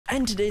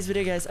And today's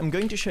video, guys, I'm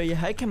going to show you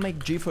how you can make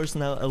Geforce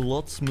Now a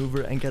lot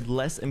smoother and get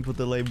less input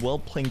delay while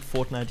playing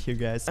Fortnite here,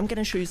 guys. I'm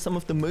gonna show you some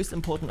of the most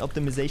important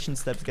optimization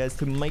steps, guys,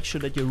 to make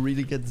sure that you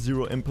really get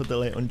zero input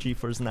delay on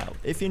Geforce Now.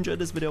 If you enjoyed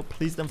this video,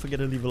 please don't forget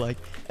to leave a like,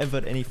 and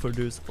without any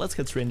further ado, let's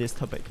get straight into this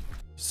topic.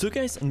 So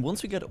guys, and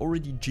once we got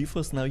already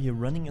Geforce Now here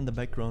running in the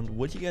background,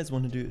 what you guys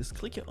want to do is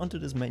click here onto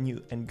this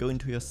menu and go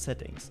into your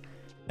settings.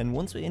 And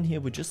once we're in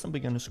here, we're just simply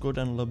going to scroll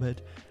down a little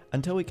bit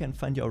until we can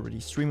find your already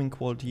streaming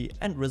quality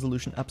and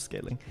resolution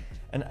upscaling.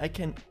 And I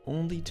can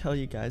only tell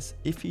you guys,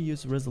 if you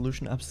use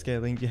resolution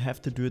upscaling, you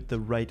have to do it the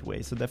right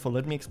way. So therefore,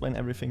 let me explain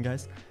everything,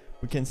 guys.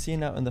 We can see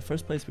now in the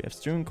first place, we have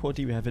streaming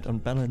quality, we have it on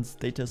balance,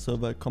 data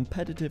server,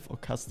 competitive or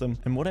custom.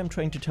 And what I'm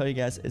trying to tell you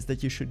guys is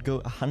that you should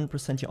go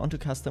 100% here onto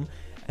custom.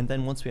 And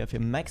then once we have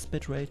your max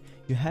bitrate,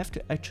 you have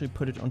to actually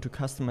put it onto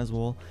custom as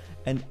well.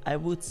 And I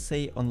would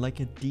say on like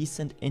a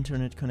decent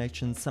internet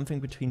connection, something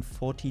between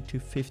 40 to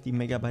 50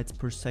 megabytes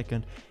per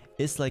second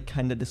is like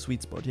kind of the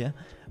sweet spot. Yeah,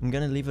 I'm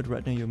gonna leave it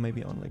right now, you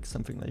maybe on like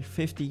something like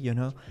 50, you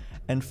know.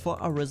 And for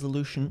our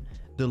resolution,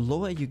 the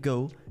lower you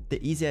go,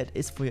 the easier it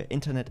is for your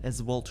internet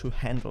as well to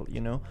handle, you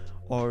know,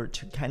 or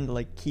to kind of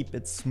like keep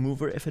it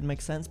smoother, if it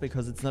makes sense,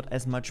 because it's not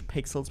as much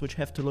pixels which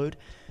have to load.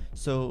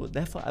 So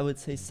therefore I would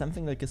say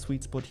something like a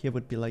sweet spot here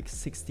would be like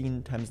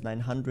 16 times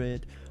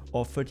 900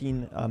 or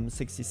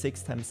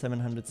 1366 times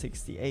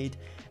 768,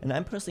 and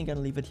I'm personally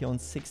gonna leave it here on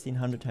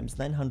 1600 times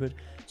 900,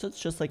 so it's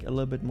just like a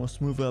little bit more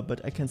smoother,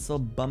 but I can still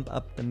bump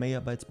up the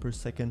megabytes per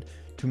second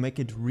to make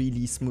it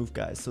really smooth,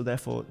 guys. So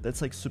therefore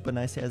that's like super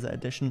nice here as an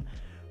addition.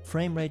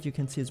 Frame rate, you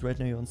can see is right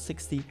now on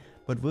 60,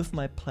 but with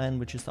my plan,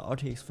 which is the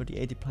RTX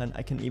 4080 plan,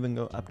 I can even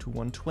go up to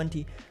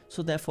 120.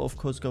 So therefore, of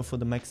course, go for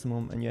the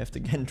maximum, and you have to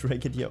again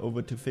drag it here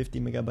over to 50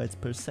 megabytes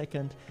per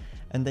second.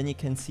 And then you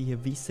can see here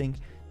VSync.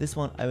 This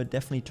one I would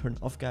definitely turn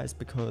off, guys,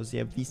 because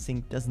yeah,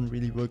 VSync doesn't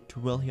really work too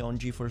well here on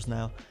Geforce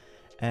Now.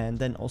 And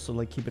then also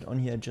like keep it on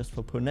here just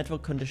for poor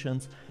network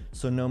conditions,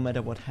 so no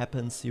matter what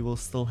happens, you will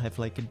still have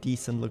like a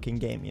decent looking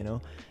game, you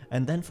know.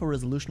 And then for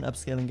resolution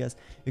upscaling, guys,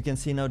 you can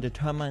see now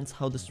determines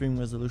how the streaming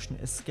resolution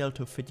is scaled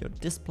to fit your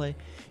display.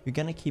 You're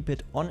gonna keep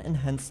it on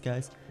enhanced,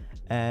 guys,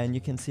 and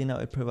you can see now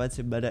it provides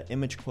you better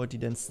image quality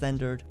than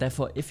standard.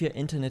 Therefore, if your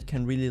internet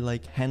can really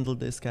like handle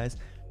this, guys,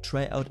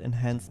 try out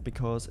enhanced,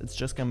 because it's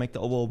just gonna make the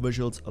overall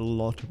visuals a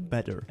lot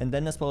better. And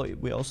then as well,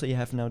 we also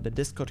have now the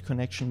Discord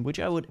connection,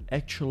 which I would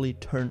actually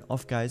turn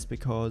off, guys,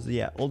 because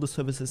yeah, all the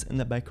services in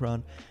the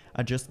background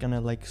are just gonna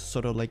like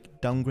sort of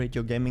like downgrade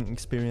your gaming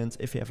experience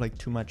if you have like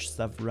too much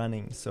stuff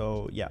running.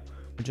 So yeah,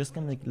 we're just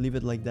gonna like leave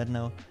it like that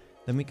now.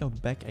 Then we go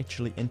back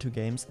actually into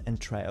games and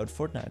try out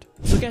Fortnite.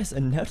 So guys,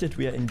 and now that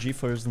we are in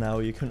Geforce Now,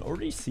 you can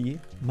already see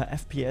my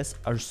FPS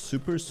are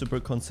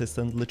super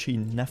consistent. Literally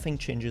nothing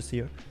changes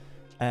here.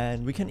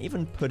 And we can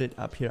even put it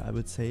up here, I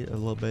would say, a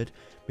little bit,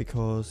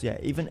 because yeah,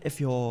 even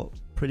if your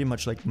pretty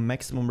much like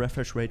maximum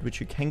refresh rate, which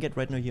you can get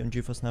right now here on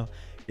Geforce Now,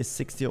 is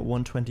 60 or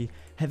 120,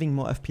 having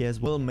more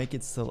FPS will make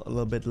it still a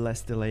little bit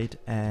less delayed.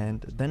 And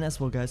then as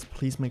well, guys,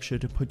 please make sure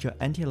to put your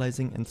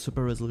anti-aliasing and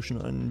super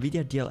resolution on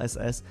NVIDIA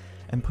DLSS,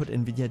 and put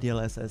NVIDIA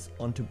DLSS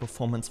onto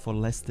performance for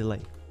less delay.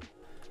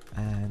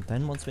 And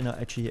then once we're now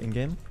actually in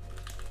game,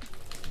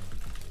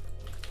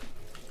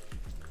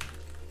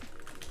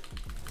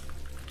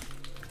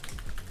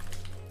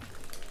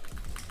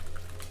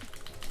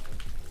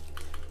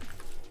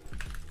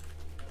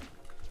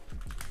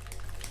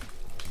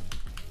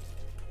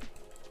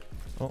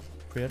 oh,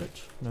 create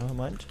it, never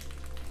mind.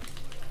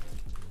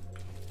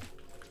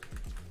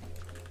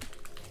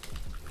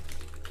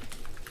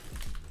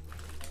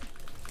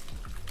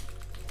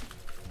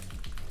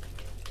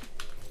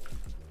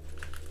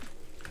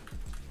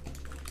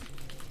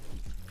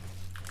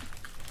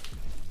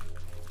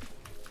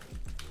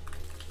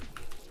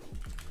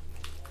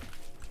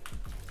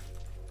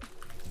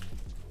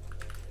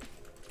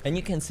 And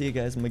you can see,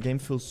 guys, my game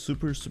feels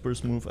super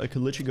smooth. I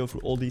could literally go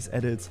through all these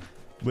edits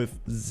with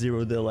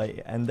zero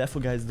delay, and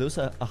therefore, guys, those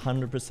are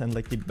 100%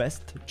 like the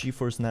best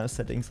Geforce Now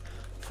settings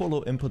for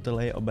low input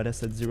delay, or better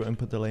said, zero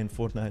input delay in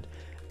Fortnite.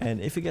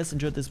 And if you guys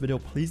enjoyed this video,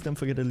 please don't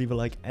forget to leave a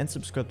like and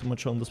subscribe to my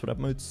channel. This would help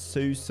me out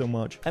so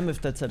much. And with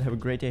that said, have a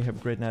great day, have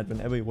a great night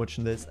whenever you're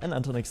watching this, and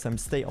until next time,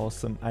 stay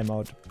awesome. I'm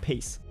out.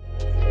 Peace.